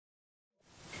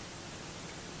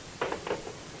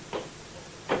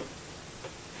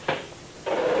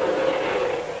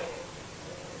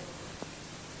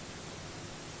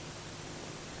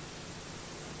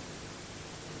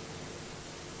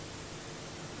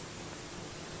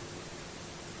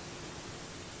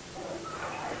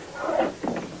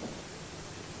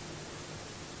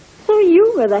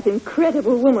were that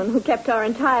incredible woman who kept our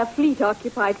entire fleet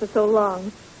occupied for so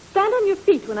long. Stand on your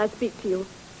feet when I speak to you.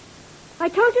 I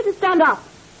told you to stand up.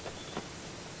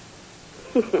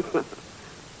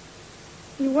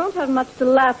 You won't have much to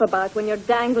laugh about when you're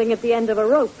dangling at the end of a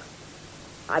rope.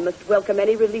 I must welcome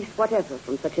any release whatever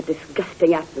from such a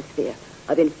disgusting atmosphere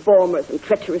of informers and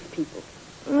treacherous people.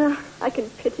 I can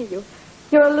pity you.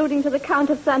 You're alluding to the Count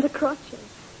of Santa Croce.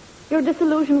 Your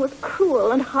disillusion was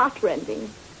cruel and heartrending.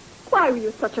 Why were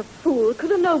you such a fool?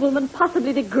 Could a nobleman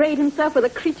possibly degrade himself with a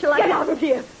creature like... Get out of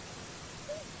here!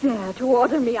 Dare to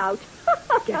order me out.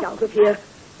 Get out of here!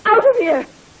 Out of here!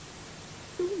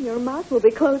 Soon your mouth will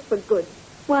be closed for good.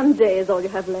 One day is all you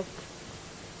have left.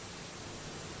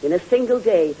 In a single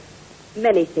day,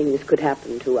 many things could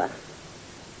happen to us.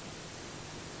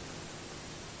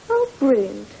 How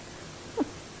brilliant.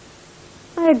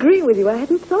 I agree with you. I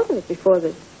hadn't thought of it before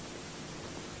this.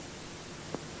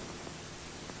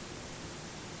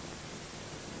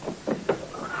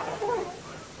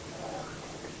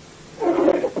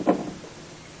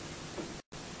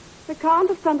 The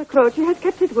Count of Santa Croce has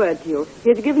kept his word to you. He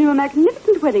has given you a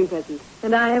magnificent wedding present.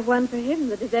 And I have one for him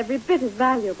that is every bit as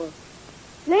valuable.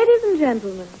 Ladies and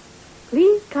gentlemen,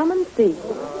 please come and see.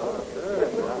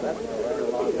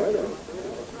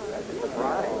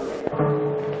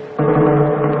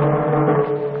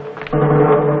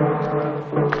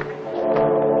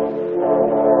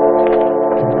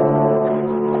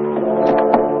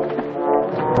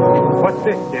 What's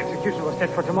this? The execution was set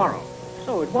for tomorrow.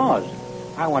 So it was.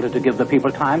 I wanted to give the people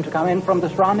time to come in from the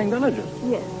surrounding villages.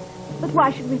 Yes, but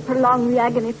why should we prolong the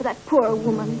agony for that poor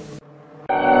woman?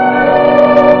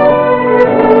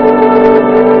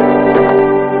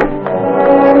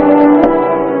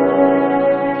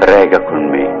 Prega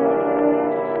con me.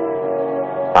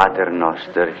 Pater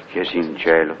noster, che si in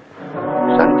cielo,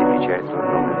 sanctificetur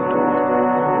nomen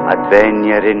tuum,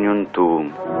 advenia regnum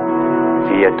tuum,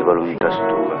 fiat voluntas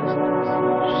tua,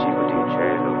 sicut in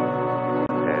cielo,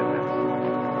 in terra,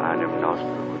 panem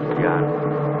nostrum quotidianum,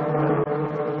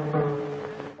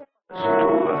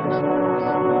 tua,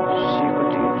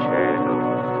 sicut in cielo.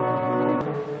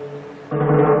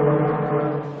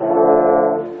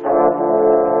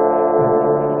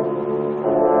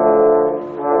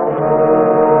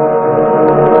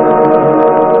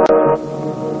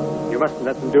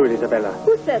 Let them do it, Isabella.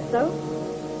 Who said so?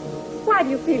 Why do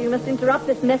you feel you must interrupt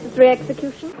this necessary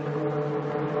execution?